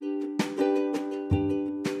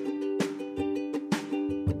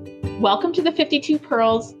Welcome to the 52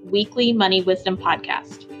 Pearls Weekly Money Wisdom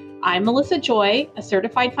Podcast. I'm Melissa Joy, a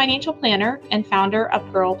certified financial planner and founder of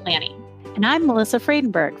Pearl Planning. And I'm Melissa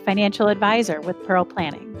Friedenberg, financial advisor with Pearl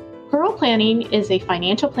Planning. Pearl Planning is a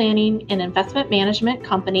financial planning and investment management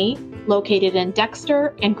company located in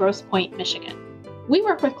Dexter and Grosse Pointe, Michigan. We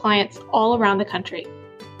work with clients all around the country.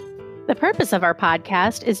 The purpose of our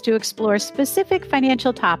podcast is to explore specific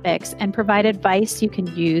financial topics and provide advice you can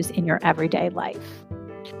use in your everyday life.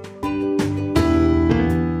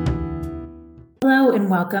 Hello, and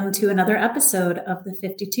welcome to another episode of the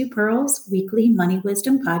 52 Pearls Weekly Money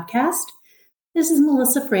Wisdom Podcast. This is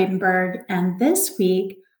Melissa Friedenberg, and this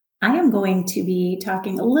week I am going to be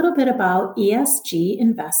talking a little bit about ESG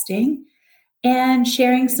investing and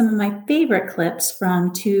sharing some of my favorite clips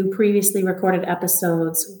from two previously recorded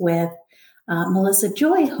episodes with Melissa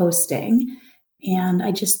Joy hosting. And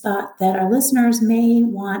I just thought that our listeners may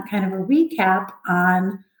want kind of a recap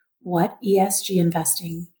on what ESG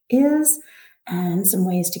investing is and some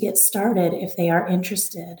ways to get started if they are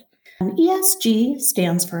interested. And ESG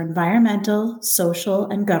stands for environmental, social,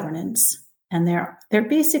 and governance. And they're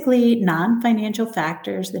basically non-financial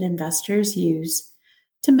factors that investors use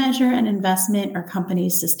to measure an investment or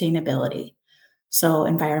company's sustainability. So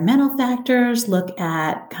environmental factors look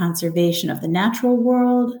at conservation of the natural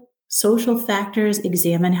world. Social factors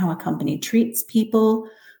examine how a company treats people,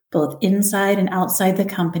 both inside and outside the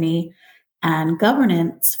company. And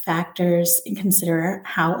governance factors consider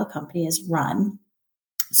how a company is run.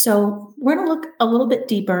 So we're going to look a little bit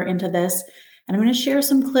deeper into this, and I'm going to share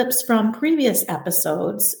some clips from previous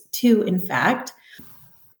episodes too, in fact.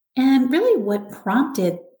 And really what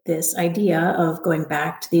prompted this idea of going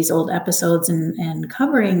back to these old episodes and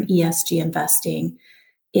covering ESG investing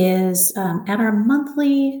is at our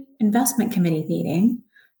monthly investment committee meeting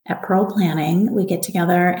at Pearl Planning. We get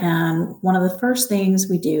together, and one of the first things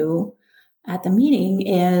we do at the meeting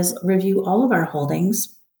is review all of our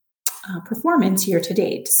holdings performance year to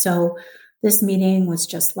date. So this meeting was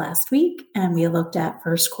just last week, and we looked at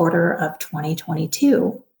first quarter of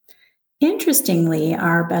 2022. Interestingly,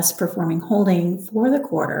 our best performing holding for the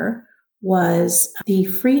quarter was the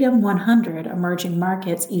Freedom 100 Emerging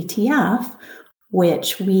Markets ETF,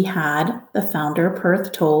 which we had the founder,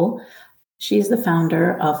 Perth Toll. She's the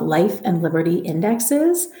founder of Life and Liberty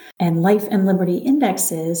Indexes, and Life and Liberty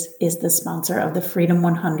Indexes is the sponsor of the Freedom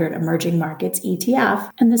 100 Emerging Markets ETF.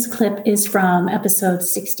 And this clip is from episode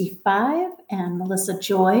 65, and Melissa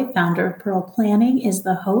Joy, founder of Pearl Planning, is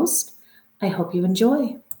the host. I hope you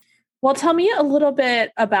enjoy. Well, tell me a little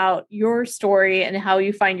bit about your story and how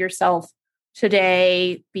you find yourself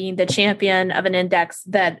today being the champion of an index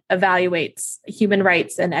that evaluates human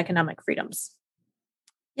rights and economic freedoms.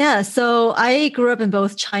 Yeah, so I grew up in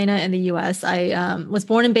both China and the U.S. I was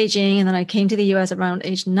born in Beijing, and then I came to the U.S. around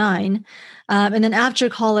age 9. And then after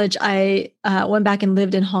college, I went back and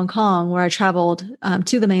lived in Hong Kong, where I traveled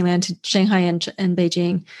to the mainland, to Shanghai and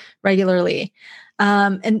Beijing regularly.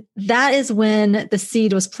 And that is when the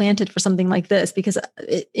seed was planted for something like this, because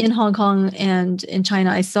in Hong Kong and in China,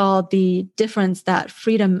 I saw the difference that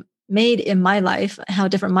freedom made in my life, how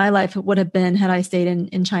different my life would have been had I stayed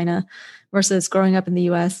in China versus growing up in the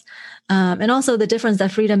US. And also the difference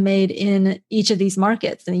that freedom made in each of these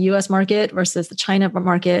markets, in the US market versus the China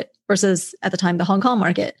market versus at the time, the Hong Kong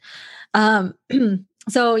market. So,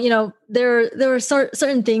 there were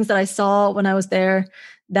certain things that I saw when I was there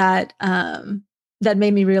that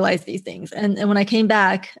made me realize these things. And when I came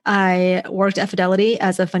back, I worked at Fidelity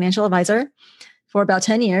as a financial advisor for about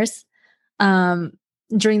 10 years.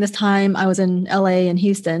 During this time, I was in LA and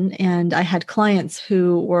Houston, and I had clients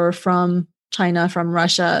who were from China, from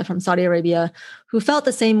Russia, from Saudi Arabia, who felt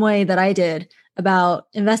the same way that I did about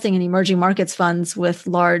investing in emerging markets funds with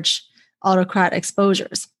large autocrat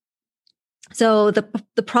exposures. So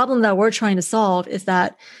the problem that we're trying to solve is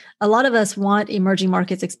that a lot of us want emerging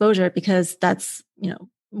markets exposure because that's,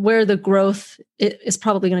 where the growth is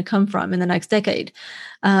probably going to come from in the next decade.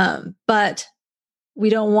 But we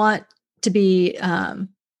don't want to be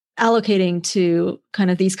allocating to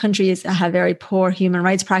kind of these countries that have very poor human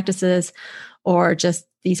rights practices, or just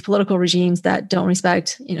these political regimes that don't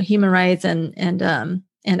respect, human rights and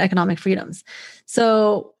economic freedoms.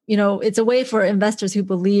 So, it's a way for investors who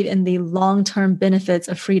believe in the long-term benefits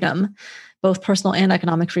of freedom, both personal and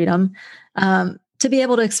economic freedom, to be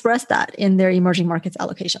able to express that in their emerging markets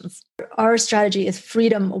allocations. Our strategy is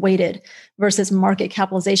freedom weighted versus market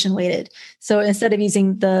capitalization weighted. So instead of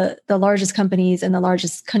using the largest companies and the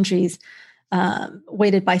largest countries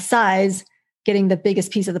weighted by size, getting the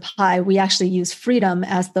biggest piece of the pie, we actually use freedom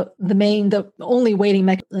as the only weighting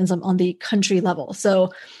mechanism on the country level.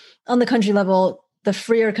 So on the country level, the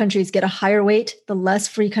freer countries get a higher weight, the less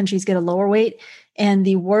free countries get a lower weight, and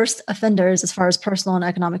the worst offenders as far as personal and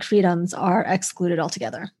economic freedoms are excluded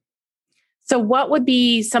altogether. So what would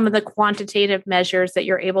be some of the quantitative measures that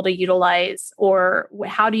you're able to utilize, or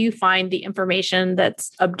how do you find the information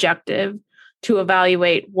that's objective to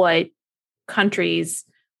evaluate what countries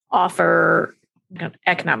offer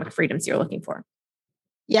economic freedoms you're looking for?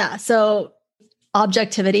 Yeah, so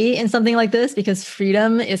objectivity in something like this, because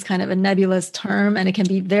freedom is kind of a nebulous term and it can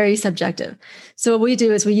be very subjective. So what we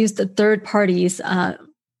do is we use the third parties'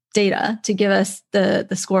 data to give us the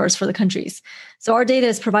scores for the countries. So our data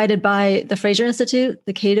is provided by the Fraser Institute,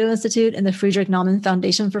 the Cato Institute, and the Friedrich Naumann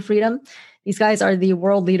Foundation for Freedom. These guys are the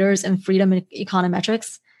world leaders in freedom and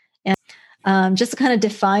econometrics. And just to kind of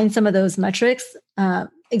define some of those metrics,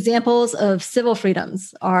 examples of civil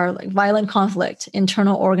freedoms are like violent conflict,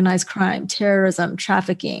 internal organized crime, terrorism,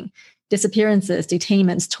 trafficking, disappearances,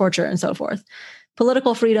 detainments, torture, and so forth.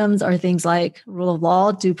 Political freedoms are things like rule of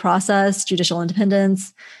law, due process, judicial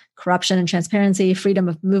independence, corruption and transparency, freedom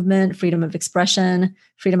of movement, freedom of expression,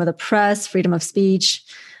 freedom of the press, freedom of speech,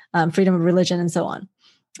 freedom of religion, and so on.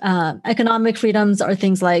 Economic freedoms are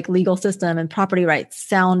things like legal system and property rights,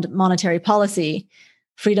 sound monetary policy,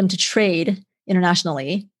 freedom to trade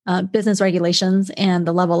internationally, business regulations, and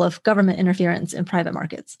the level of government interference in private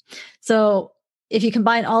markets. So if you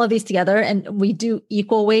combine all of these together, and we do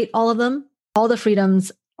equal weight all of them, all the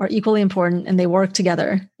freedoms are equally important and they work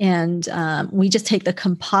together. And we just take the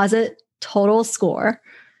composite total score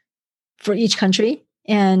for each country.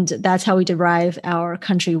 And that's how we derive our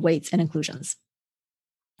country weights and inclusions.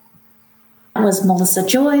 That was Melissa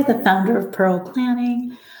Joy, the founder of Pearl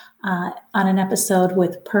Planning, on an episode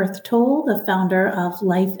with Perth Toll, the founder of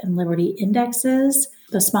Life and Liberty Indexes,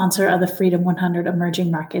 the sponsor of the Freedom 100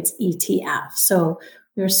 Emerging Markets ETF. So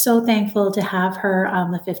we're so thankful to have her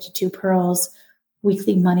on the 52 Pearls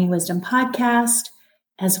Weekly Money Wisdom podcast,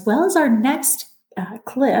 as well as our next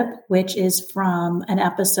clip, which is from an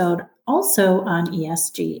episode also on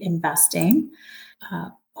ESG investing,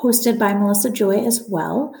 hosted by Melissa Joy as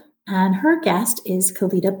well. And her guest is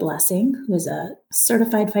Kalita Blessing, who is a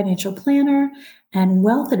certified financial planner and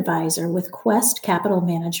wealth advisor with Quest Capital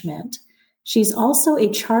Management. She's also a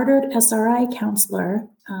chartered SRI counselor,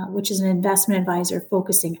 which is an investment advisor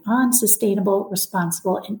focusing on sustainable,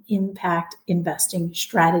 responsible, and impact investing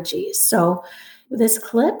strategies. So with this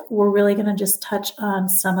clip, we're really going to just touch on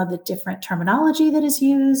some of the different terminology that is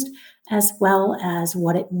used, as well as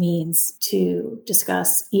what it means to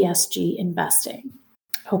discuss ESG investing.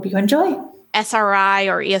 Hope you enjoy. SRI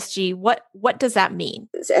or ESG, what does that mean?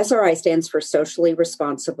 SRI stands for Socially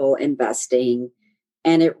Responsible Investing.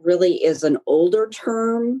 And it really is an older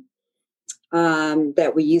term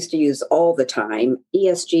that we used to use all the time.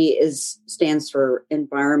 ESG stands for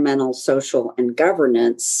Environmental, Social, and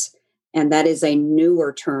Governance. And that is a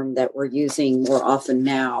newer term that we're using more often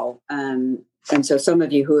now. And so some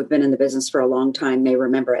of you who have been in the business for a long time may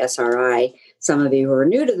remember SRI. Some of you who are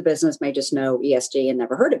new to the business may just know ESG and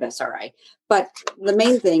never heard of SRI. But the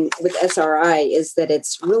main thing with SRI is that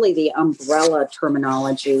it's really the umbrella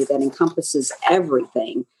terminology that encompasses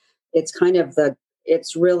everything. It's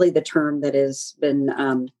it's really the term that has been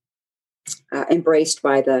embraced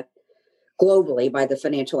globally by the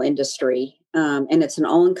financial industry. And it's an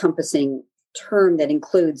all-encompassing term that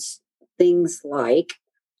includes things like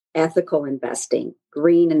ethical investing,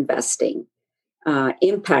 green investing,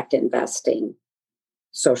 impact investing,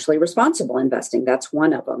 socially responsible investing. That's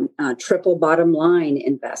one of them. Triple bottom line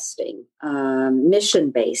investing,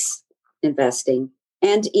 mission-based investing,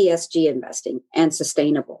 and ESG investing, and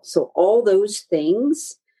sustainable. So all those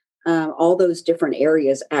things, all those different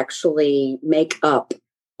areas actually make up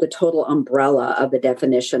the total umbrella of the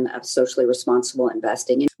definition of socially responsible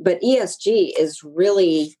investing. But ESG is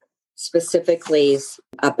really specifically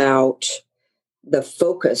about the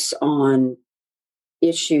focus on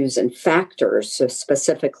issues and factors, so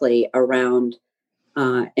specifically around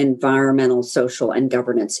environmental, social, and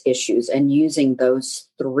governance issues, and using those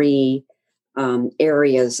three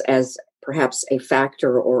areas as perhaps a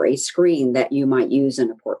factor or a screen that you might use in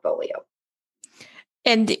a portfolio.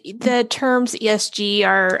 And the terms ESG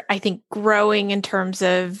are, I think, growing in terms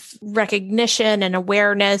of recognition and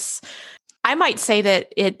awareness. I might say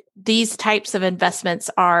that these types of investments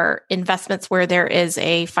are investments where there is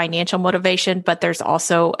a financial motivation, but there's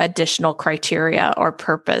also additional criteria or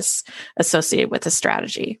purpose associated with the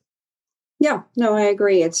strategy. Yeah, no, I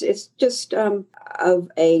agree. It's just of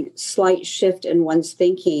a slight shift in one's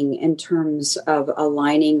thinking in terms of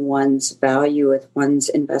aligning one's value with one's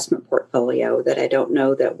investment portfolio that I don't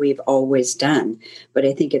know that we've always done, but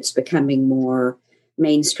I think it's becoming more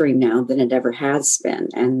mainstream now than it ever has been.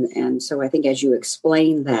 And so I think as you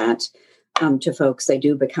explain that to folks, they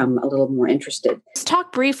do become a little more interested. Let's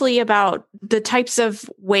talk briefly about the types of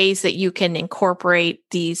ways that you can incorporate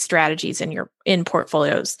these strategies in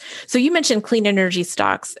portfolios. So you mentioned clean energy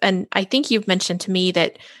stocks, and I think you've mentioned to me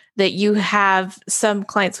that you have some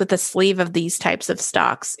clients with a sleeve of these types of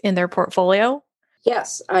stocks in their portfolio.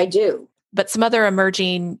 Yes, I do. But some other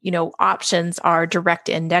emerging, options are direct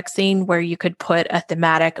indexing, where you could put a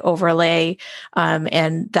thematic overlay,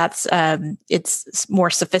 and that's it's more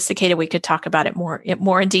sophisticated. We could talk about it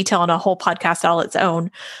more in detail on a whole podcast all its own.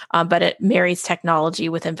 But it marries technology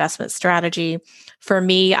with investment strategy. For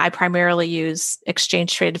me, I primarily use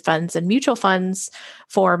exchange traded funds and mutual funds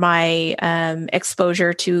for my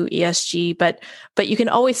exposure to ESG. But you can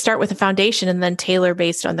always start with a foundation and then tailor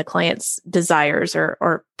based on the client's desires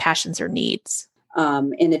or passions or needs.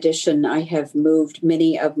 In addition, I have moved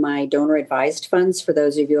many of my donor advised funds. For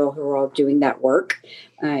those of you who are all doing that work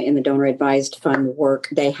in the donor advised fund work,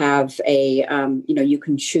 they have a, you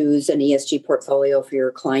can choose an ESG portfolio for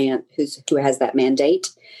your client who has that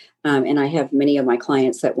mandate. And I have many of my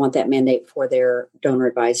clients that want that mandate for their donor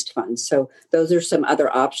advised funds. So those are some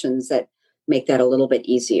other options that make that a little bit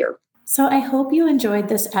easier. So I hope you enjoyed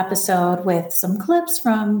this episode with some clips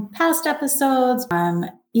from past episodes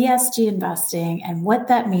on ESG investing and what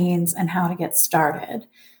that means and how to get started.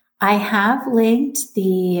 I have linked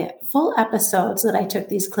the full episodes that I took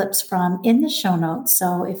these clips from in the show notes.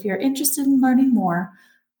 So if you're interested in learning more,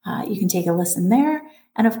 you can take a listen there.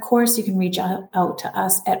 And of course, you can reach out to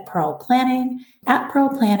us at Pearl Planning. At Pearl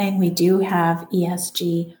Planning, we do have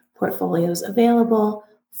ESG portfolios available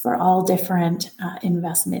for all different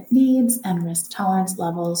investment needs and risk tolerance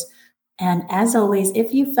levels. And as always,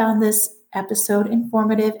 if you found this episode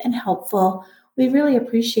informative and helpful, we really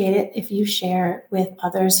appreciate it if you share with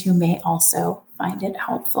others who may also find it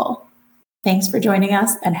helpful. Thanks for joining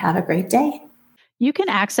us and have a great day. You can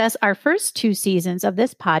access our first 2 seasons of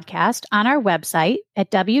this podcast on our website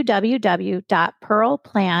at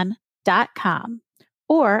www.pearlplan.com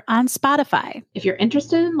or on Spotify. If you're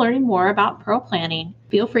interested in learning more about Pearl Planning,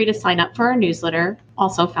 feel free to sign up for our newsletter,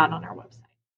 also found on our website.